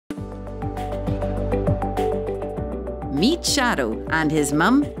Meet Shadow and his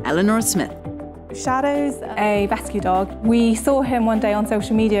mum, Eleanor Smith. Shadow's a rescue dog. We saw him one day on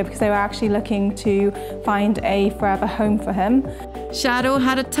social media because they were actually looking to find a forever home for him. Shadow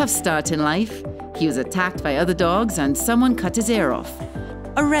had a tough start in life. He was attacked by other dogs and someone cut his ear off.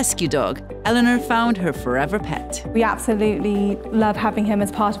 A rescue dog, Eleanor found her forever pet. We absolutely love having him as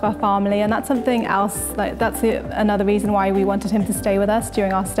part of our family, and that's something else, another reason why we wanted him to stay with us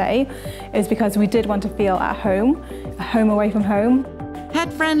during our stay, is because we did want to feel at home, a home away from home.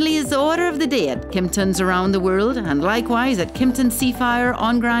 Pet friendly is the order of the day at Kimptons around the world, and likewise at Kimpton Seafire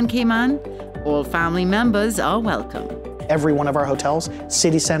on Grand Cayman. All family members are welcome. Every one of our hotels,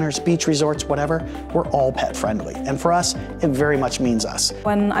 city centers, beach resorts, whatever, we're all pet friendly. And for us, it very much means us.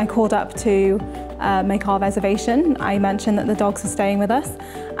 When I called up to make our reservation, I mentioned that the dogs are staying with us,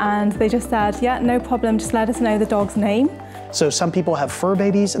 and they just said, yeah, no problem, just let us know the dog's name. So some people have fur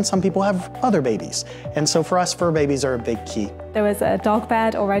babies and some people have other babies. And so for us, fur babies are a big key. There was a dog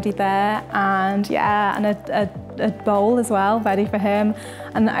bed already there, and a bowl as well, ready for him.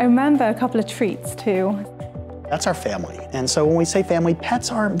 And I remember a couple of treats too. That's our family. And so when we say family,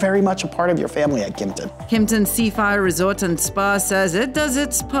 pets are very much a part of your family at Kimpton. Kimpton Seafire Resort and Spa says it does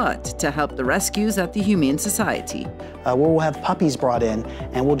its part to help the rescues at the Humane Society. Where we'll have puppies brought in,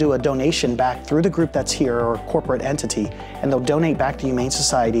 and we'll do a donation back through the group that's here, or corporate entity, and they'll donate back to Humane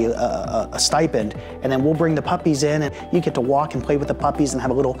Society a stipend, and then we'll bring the puppies in, and you get to walk and play with the puppies and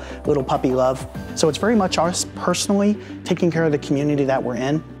have a little puppy love. So it's very much us personally taking care of the community that we're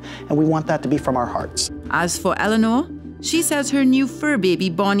in, and we want that to be from our hearts. As for Eleanor, she says her new fur baby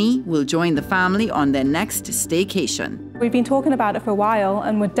Bonnie will join the family on their next staycation. We've been talking about it for a while,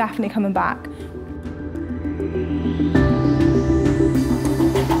 and we're definitely coming back.